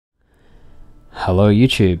Hello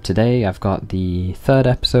YouTube, today I've got the third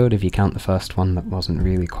episode, if you count the first one that wasn't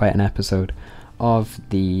really quite an episode, of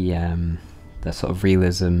the sort of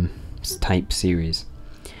realism type series.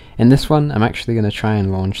 In this one I'm actually going to try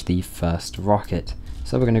and launch the first rocket.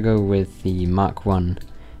 So we're going to go with the Mark 1,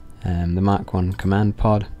 the Mark 1 command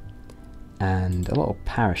pod, and a little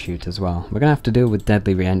parachute as well. We're going to have to deal with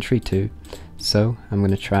deadly re-entry too, so I'm going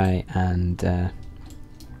to try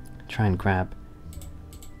and grab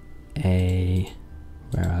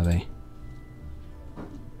where are they?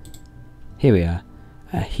 Here we are,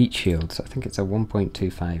 a heat shield. So I think it's a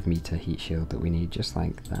 1.25 meter heat shield that we need, just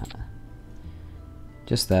like that.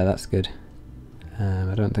 Just there, that's good.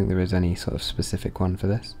 I don't think there is any sort of specific one for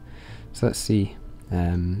this. So let's see.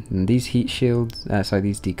 And these heat shields,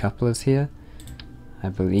 these decouplers here, I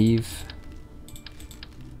believe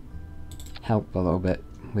help a little bit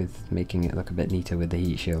with making it look a bit neater with the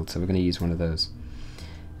heat shield. So we're going to use one of those.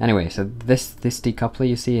 Anyway, so this decoupler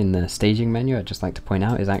you see in the staging menu, I'd just like to point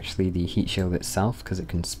out, is actually the heat shield itself, because it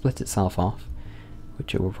can split itself off,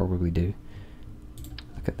 which it will probably do.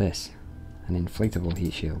 Look at this, an inflatable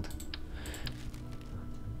heat shield.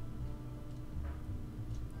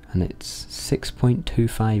 And it's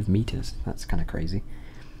 6.25 meters, that's kind of crazy.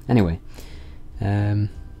 Anyway, I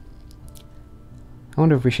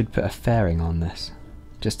wonder if we should put a fairing on this,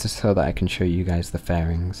 just so that I can show you guys the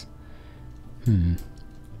fairings.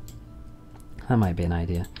 That might be an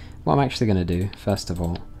idea. What I'm actually going to do, first of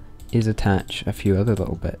all, is attach a few other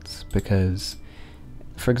little bits, because,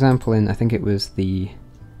 for example, in, I think it was the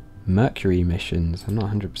Mercury missions, I'm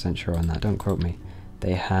not 100% sure on that, don't quote me,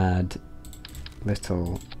 they had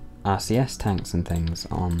little RCS tanks and things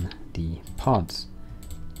on the pods,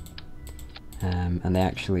 and they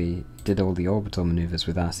actually did all the orbital maneuvers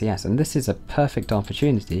with RCS, and this is a perfect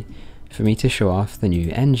opportunity for me to show off the new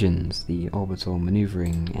engines, the orbital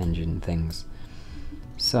maneuvering engine things.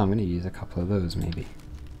 So I'm going to use a couple of those maybe.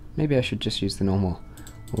 Maybe I should just use the normal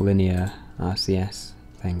linear RCS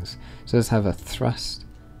things. So let's have a thrust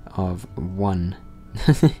of 1,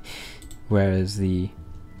 whereas the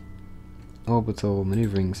orbital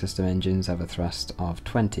maneuvering system engines have a thrust of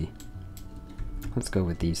 20. Let's go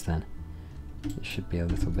with these then. It should be a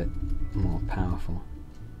little bit more powerful.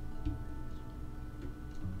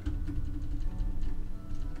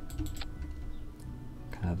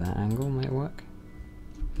 Kind of that angle might work.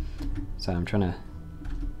 So I'm trying to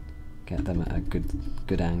get them at a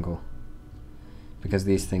good angle, because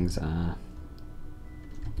these things are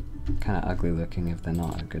kind of ugly looking if they're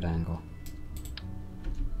not at a good angle.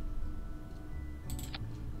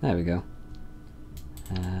 There we go.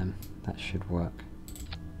 That should work.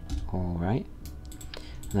 Alright.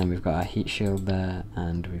 And then we've got our heat shield there,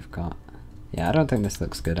 and we've got... Yeah, I don't think this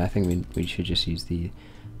looks good. I think we should just use the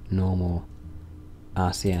normal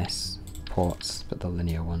RCS ports, but the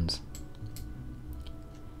linear ones.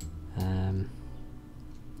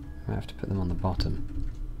 I have to put them on the bottom.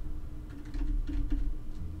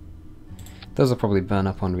 Those will probably burn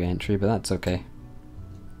up on re-entry, but that's okay.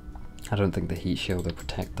 I don't think the heat shield will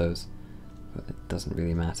protect those, but it doesn't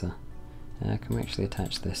really matter. Can we actually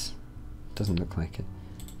attach this? Doesn't look like it.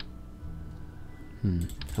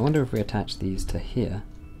 I wonder if we attach these to here,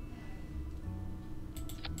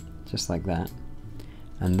 just like that,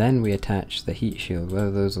 and then we attach the heat shield,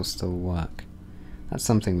 whether those will still work. That's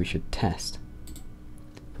something we should test,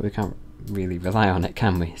 but we can't really rely on it,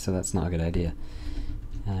 can we? So that's not a good idea.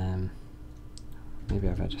 Maybe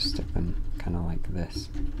if I just stick them kind of like this.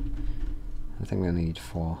 I think we only need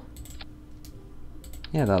 4.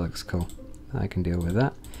 Yeah, that looks cool. I can deal with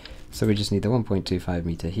that. So we just need the 1.25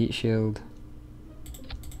 meter heat shield,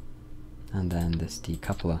 and then this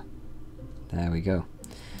decoupler. There we go.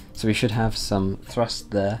 So we should have some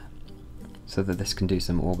thrust there, so that this can do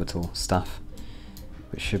some orbital stuff,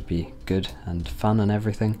 which should be good and fun and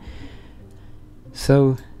everything.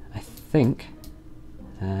 So I think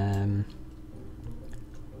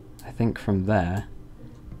from there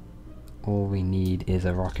all we need is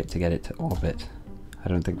a rocket to get it to orbit. I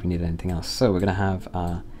don't think we need anything else. So we're going to have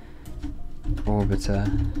our orbiter.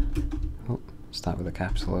 Oh, start with a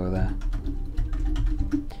capsule over there.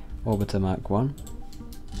 Orbiter Mark 1.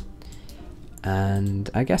 And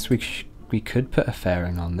I guess we could put a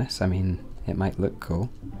fairing on this. I mean, it might look cool.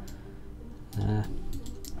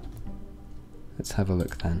 Let's have a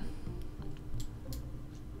look then.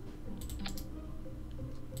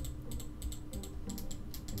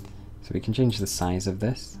 So we can change the size of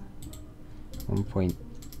this.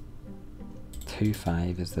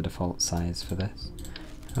 1.25 is the default size for this.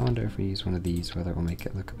 I wonder if we use one of these, whether it will make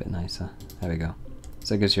it look a bit nicer. There we go.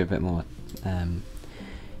 So it gives you a bit more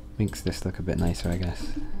Makes this look a bit nicer, I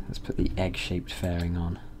guess. Let's put the egg-shaped fairing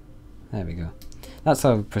on. There we go. That's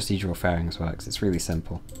how procedural fairings works. It's really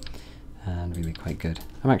simple and really quite good.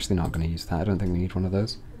 I'm actually not going to use that. I don't think we need one of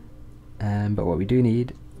those. But what we do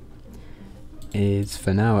need is,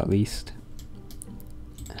 for now at least,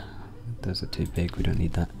 those are too big, we don't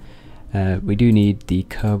need that. We do need the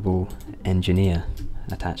Kerbal Engineer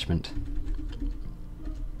attachment.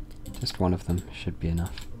 Just one of them should be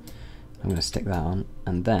enough. I'm going to stick that on,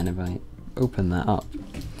 and then if I open that up,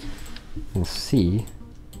 we'll see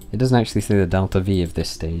it doesn't actually say the delta V of this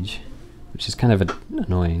stage, which is kind of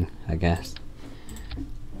annoying, I guess,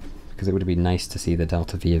 because it would be nice to see the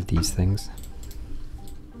delta V of these things.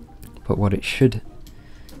 But what it should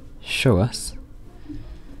show us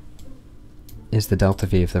is the delta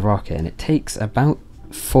V of the rocket, and it takes about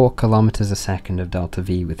 4 kilometers a second of delta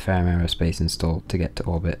V with Ferrum Aerospace installed to get to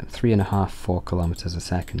orbit. 3.5, 4 kilometers a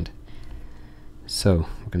second. So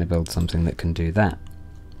we're going to build something that can do that.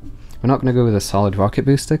 We're not going to go with a solid rocket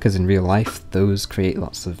booster, because in real life those create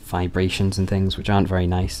lots of vibrations and things which aren't very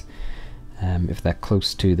nice if they're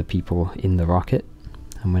close to the people in the rocket.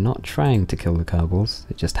 And we're not trying to kill the Kerbals,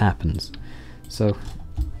 it just happens. So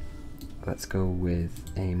let's go with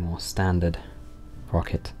a more standard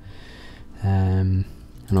rocket. And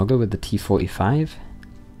I'll go with the T-45.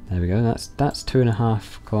 There we go, that's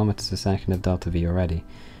 2.5 kilometers a second of delta V already.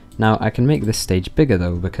 Now I can make this stage bigger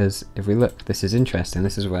though, because if we look, this is interesting,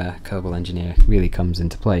 this is where Kerbal Engineer really comes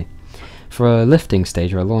into play. For a lifting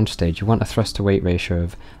stage or a launch stage, you want a thrust to weight ratio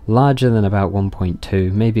of larger than about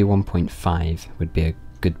 1.2, maybe 1.5 would be a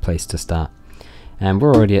good place to start. And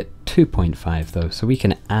we're already at 2.5 though, so we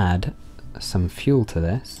can add some fuel to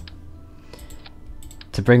this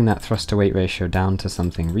to bring that thrust to weight ratio down to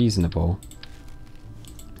something reasonable,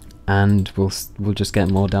 and we'll just get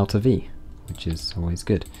more delta V, which is always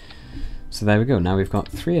good. So there we go, now we've got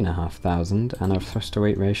 3,500 and a thrust to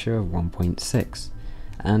weight ratio of 1.6.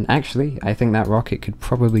 And actually, I think that rocket could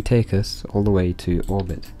probably take us all the way to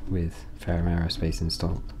orbit with Ferrum Aerospace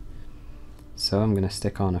installed. So I'm going to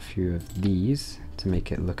stick on a few of these to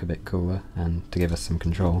make it look a bit cooler and to give us some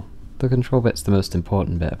control. The control bit's the most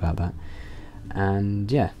important bit about that. And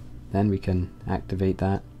yeah, then we can activate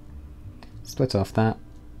that, split off that,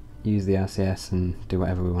 use the RCS and do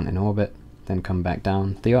whatever we want in orbit, then come back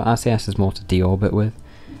down. The RCS is more to deorbit with,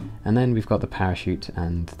 and then we've got the parachute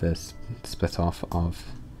and the split off of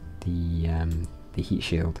the heat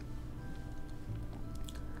shield.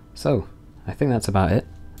 So I think that's about it.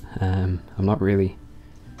 I'm not really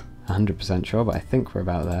 100% sure, but I think we're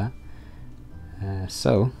about there.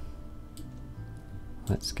 So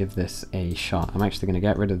let's give this a shot. I'm actually going to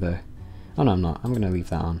get rid of the... Oh no, I'm not. I'm going to leave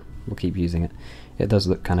that on. We'll keep using it. It does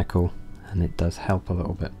look kind of cool, and it does help a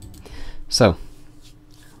little bit. So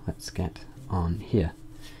let's get on here.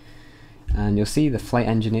 And you'll see the Flight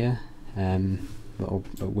Engineer little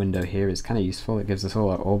window here is kind of useful. It gives us all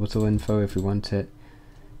our orbital info if we want it.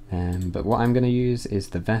 But what I'm going to use is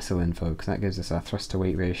the vessel info, because that gives us our thrust to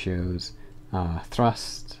weight ratios, our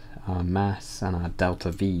thrust, our mass, and our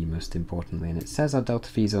delta V most importantly. And it says our delta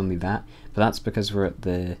V is only that, but that's because we're at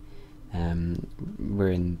the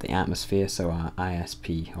we're in the atmosphere, so our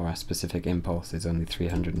ISP, or our specific impulse, is only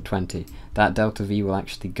 320. That delta V will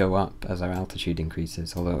actually go up as our altitude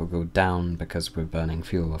increases, although it will go down because we're burning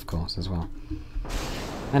fuel, of course, as well.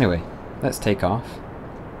 Anyway, let's take off.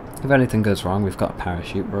 If anything goes wrong, we've got a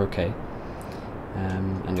parachute, we're okay.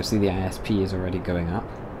 And you'll see the ISP is already going up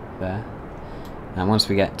there. And once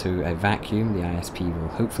we get to a vacuum, the ISP will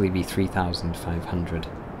hopefully be 3,500.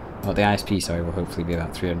 Well, the ISP, sorry, will hopefully be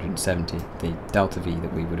about 370. The delta V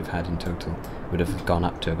that we would have had in total would have gone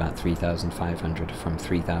up to about 3,500 from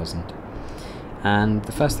 3,000. And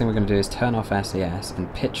the first thing we're going to do is turn off SAS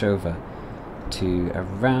and pitch over to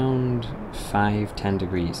around 5-10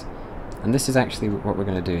 degrees. And this is actually what we're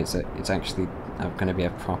going to do. It's actually going to be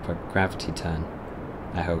a proper gravity turn,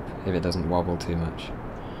 I hope, if it doesn't wobble too much.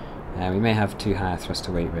 We may have too high a thrust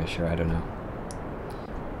to weight ratio, I don't know.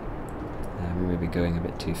 We may be going a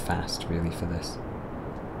bit too fast really for this.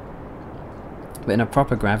 But in a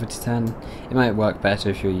proper gravity turn, it might work better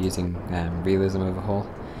if you're using realism overhaul.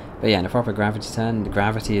 But yeah, in a proper gravity turn, the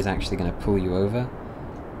gravity is actually going to pull you over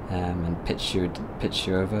and pitch you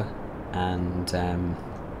over, and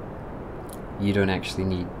you don't actually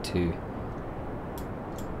need to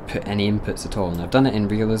put any inputs at all. And I've done it in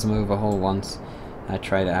realism overhaul once. I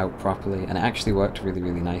tried it out properly, and it actually worked really,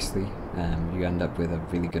 really nicely. You end up with a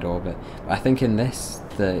really good orbit. But I think in this,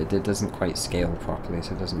 it doesn't quite scale properly,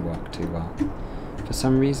 so it doesn't work too well. For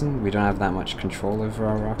some reason, we don't have that much control over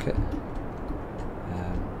our rocket.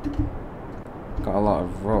 Got a lot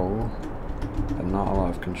of roll, but not a lot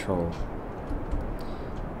of control.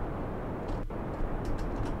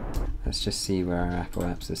 Let's just see where our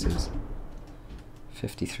apoapsis is.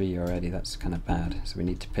 53 already, that's kind of bad, so we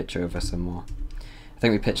need to pitch over some more. I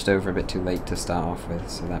think we pitched over a bit too late to start off with,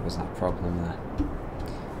 so that was our problem there.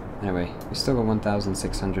 Anyway, we've still got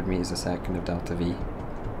 1,600 meters a second of delta V,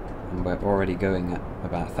 and we're already going at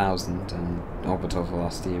about 1,000, and orbital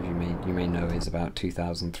velocity, as you may know, is about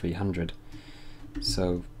 2,300.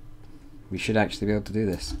 So we should actually be able to do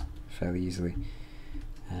this fairly easily.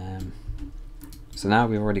 So now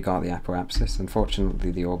we've already got the apoapsis.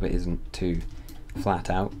 Unfortunately, the orbit isn't too flat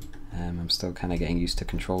out. I'm still kind of getting used to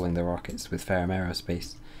controlling the rockets with Ferrum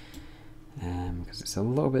Aerospace, because it's a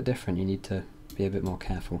little bit different. You need to be a bit more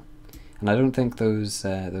careful. And I don't think those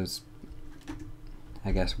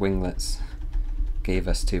I guess winglets gave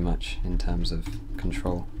us too much in terms of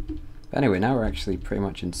control. But anyway, now we're actually pretty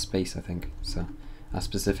much in space, I think. So our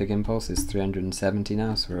specific impulse is 370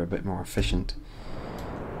 now, so we're a bit more efficient.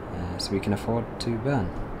 So we can afford to burn.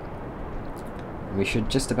 And we should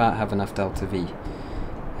just about have enough delta V.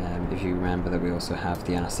 If you remember that we also have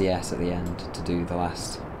the RCS at the end to do the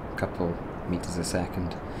last couple meters a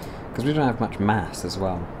second. Because we don't have much mass as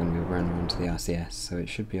well when we run onto the RCS, so it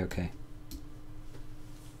should be okay.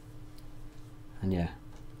 And yeah,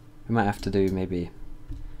 we might have to do maybe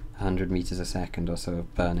 100 meters a second or so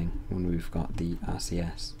of burning when we've got the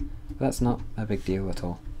RCS. But that's not a big deal at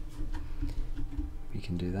all. We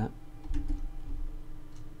can do that.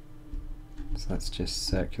 So let's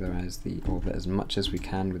just circularize the orbit as much as we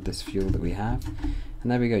can with this fuel that we have.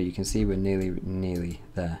 And there we go, you can see we're nearly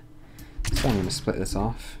there. So I'm going to split this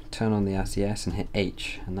off, turn on the RCS and hit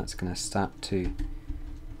H, and that's going to start to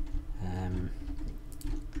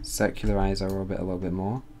circularize our orbit a little bit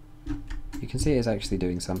more. You can see it's actually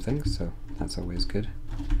doing something, so that's always good.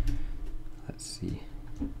 Let's see.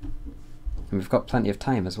 And we've got plenty of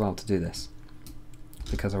time as well to do this,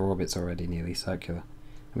 because our orbit's already nearly circular.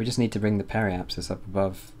 We just need to bring the periapsis up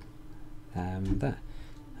above there.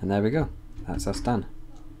 And there we go. That's us done.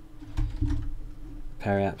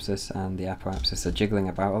 Periapsis and the apoapsis are jiggling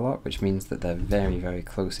about a lot, which means that they're very, very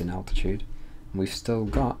close in altitude. And we've still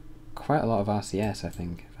got quite a lot of RCS, I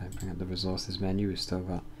think. If I bring up the resources menu, we've still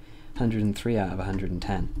got 103 out of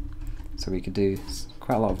 110. So we could do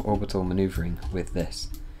quite a lot of orbital maneuvering with this,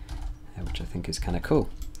 which I think is kind of cool.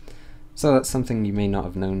 So that's something you may not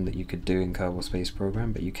have known that you could do in Kerbal Space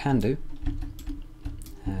Program, but you can do.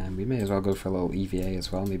 And we may as well go for a little EVA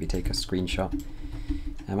as well, maybe take a screenshot.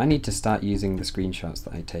 I need to start using the screenshots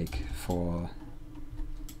that I take for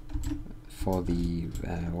the,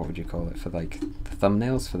 what would you call it, for like the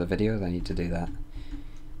thumbnails for the videos. I need to do that.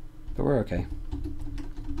 But we're okay.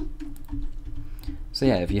 So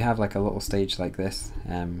yeah, if you have like a little stage like this,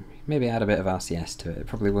 maybe add a bit of RCS to it. It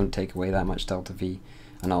probably won't take away that much delta V.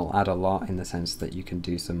 And I'll add a lot in the sense that you can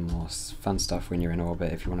do some more fun stuff when you're in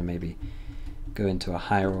orbit. If you want to maybe go into a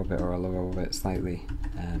higher orbit or a lower orbit slightly,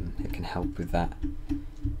 it can help with that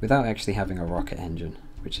without actually having a rocket engine,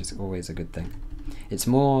 which is always a good thing. It's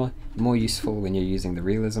more useful when you're using the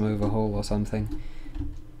realism overhaul or something,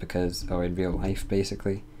 because, or in real life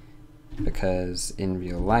basically, because in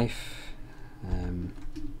real life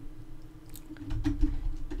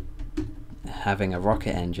having a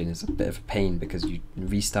rocket engine is a bit of a pain, because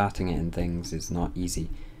restarting it and things is not easy.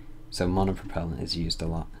 So monopropellant is used a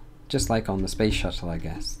lot, just like on the space shuttle, I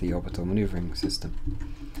guess, the orbital maneuvering system.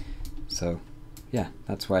 So yeah,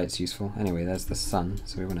 that's why it's useful. Anyway, there's the sun,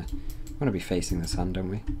 so we want to be facing the sun, don't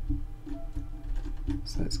we?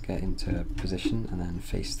 So let's get into position and then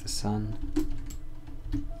face the sun,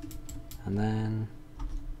 and then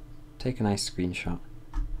take a nice screenshot.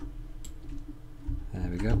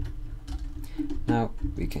 There we go. Now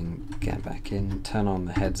we can get back in, turn on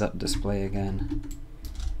the heads-up display again,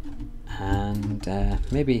 and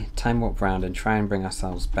maybe time warp round and try and bring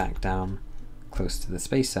ourselves back down close to the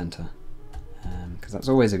space center, because that's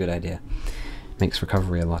always a good idea. Makes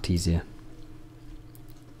recovery a lot easier.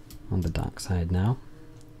 On the dark side now,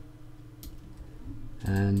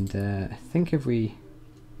 and I think if we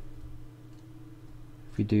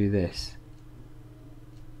do this,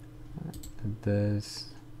 there's,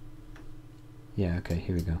 yeah, okay,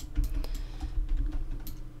 here we go.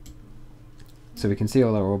 So we can see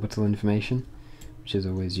all our orbital information, which is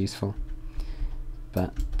always useful.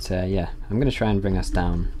 But yeah, I'm going to try and bring us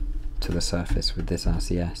down to the surface with this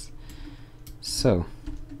RCS. So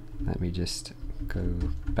let me just go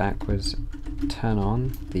backwards, turn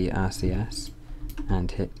on the RCS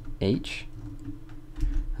and hit H,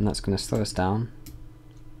 and that's going to slow us down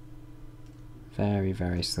very,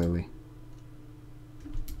 very slowly.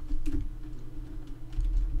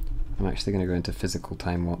 I'm actually going to go into physical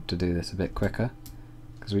time warp to do this a bit quicker,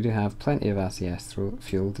 because we do have plenty of RCS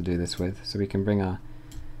fuel to do this with, so we can bring our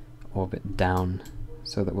orbit down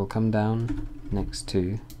so that we'll come down next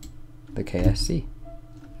to the KSC.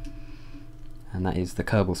 And that is the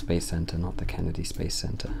Kerbal Space Center, not the Kennedy Space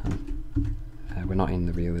Center. We're not in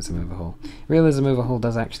the Realism Overhaul. Realism Overhaul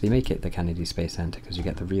does actually make it the Kennedy Space Center, because you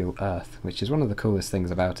get the real Earth, which is one of the coolest things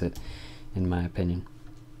about it, in my opinion.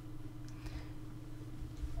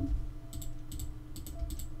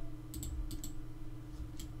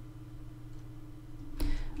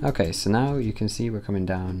 Okay, so now you can see we're coming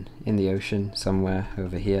down in the ocean somewhere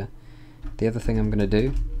over here. The other thing I'm going to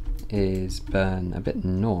do is burn a bit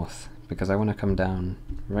north, because I want to come down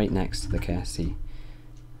right next to the KSC.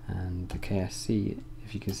 And the KSC,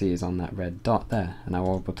 if you can see, is on that red dot there, and our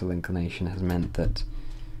orbital inclination has meant that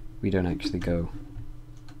we don't actually go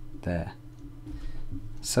there.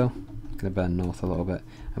 So, I'm going to burn north a little bit,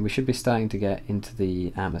 and we should be starting to get into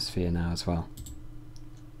the atmosphere now as well.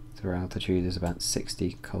 So our altitude is about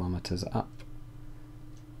 60 kilometers up,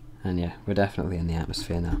 and yeah, we're definitely in the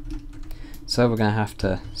atmosphere now. So we're going to have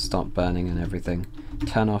to stop burning and everything,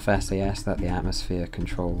 turn off SAS, let the atmosphere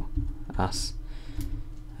control us,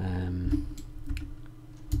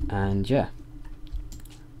 and yeah,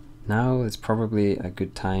 now is probably a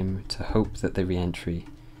good time to hope that the re-entry,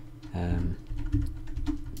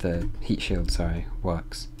 the heat shield, sorry,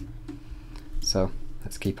 works. So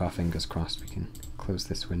let's keep our fingers crossed. We can close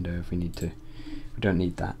this window if we need to. We don't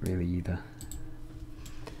need that really either.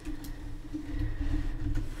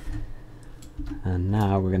 And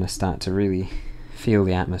now we're going to start to really feel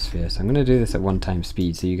the atmosphere. So I'm going to do this at 1x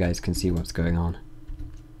speed so you guys can see what's going on.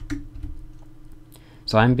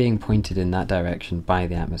 So I'm being pointed in that direction by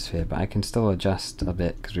the atmosphere, but I can still adjust a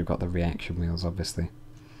bit because we've got the reaction wheels, obviously.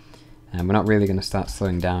 And we're not really going to start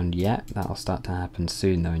slowing down yet. That'll start to happen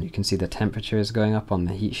soon though, and you can see the temperature is going up on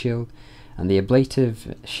the heat shield. And the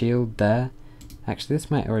ablative shield there, actually this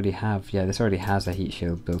might already have, yeah, this already has a heat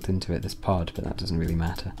shield built into it, this pod, but that doesn't really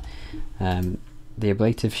matter. The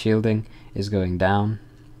ablative shielding is going down,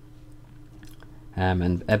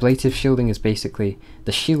 and ablative shielding is basically,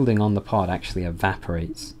 the shielding on the pod actually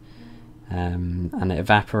evaporates, and it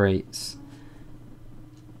evaporates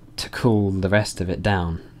to cool the rest of it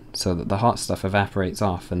down, so that the hot stuff evaporates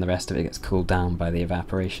off and the rest of it gets cooled down by the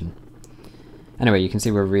evaporation. Anyway, you can see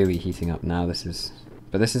we're really heating up now. This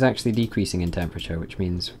is actually decreasing in temperature, which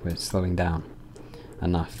means we're slowing down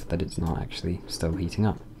enough that it's not actually still heating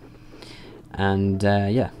up. And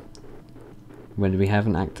yeah, when we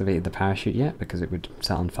haven't activated the parachute yet because it would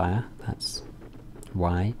set on fire. That's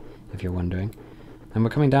why, if you're wondering. And we're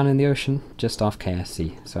coming down in the ocean just off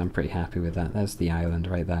KSC, so I'm pretty happy with that. There's the island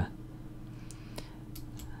right there.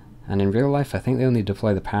 And in real life, I think they only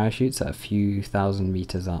deploy the parachutes at a few thousand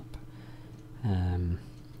meters up.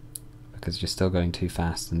 Because you're still going too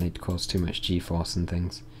fast and they'd cause too much g-force and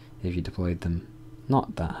things if you deployed them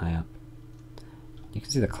not that high up. You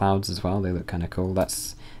can see the clouds as well, they look kind of cool.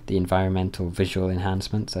 That's the environmental visual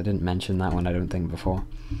enhancements. I didn't mention that one, I don't think, before,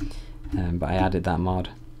 but I added that mod,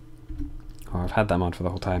 or I've had that mod for the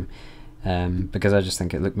whole time, because I just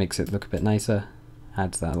think it makes it look a bit nicer,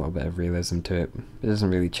 adds that little bit of realism to it. It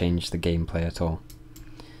doesn't really change the gameplay at all.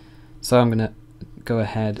 So I'm gonna go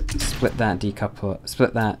ahead, split that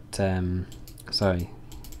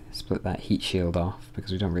heat shield off,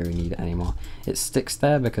 because we don't really need it anymore. It sticks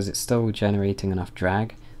there because it's still generating enough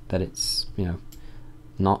drag that it's, you know,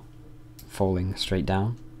 not falling straight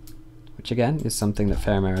down, which again is something that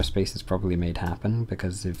Ferrum Aerospace has probably made happen,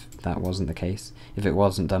 because if that wasn't the case, if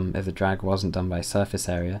the drag wasn't done by surface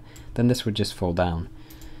area, then this would just fall down.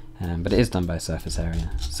 But it is done by surface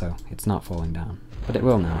area, so it's not falling down. But it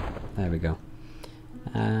will now. There we go.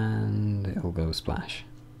 And it'll go splash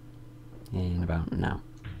in about now.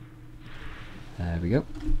 There we go.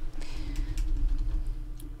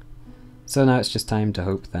 So now it's just time to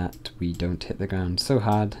hope that we don't hit the ground so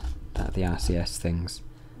hard that the RCS things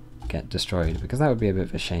get destroyed, because that would be a bit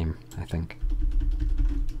of a shame, I think.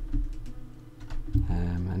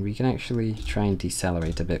 And we can actually try and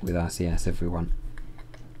decelerate a bit with RCS if we want.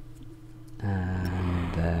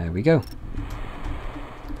 And there we go.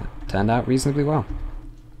 That turned out reasonably well.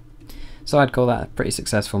 So I'd call that a pretty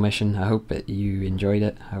successful mission. I hope that you enjoyed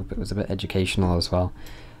it. I hope it was a bit educational as well.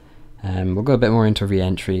 We'll go a bit more into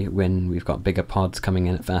re-entry when we've got bigger pods coming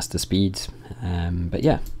in at faster speeds. But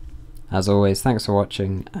yeah, as always, thanks for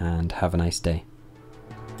watching and have a nice day.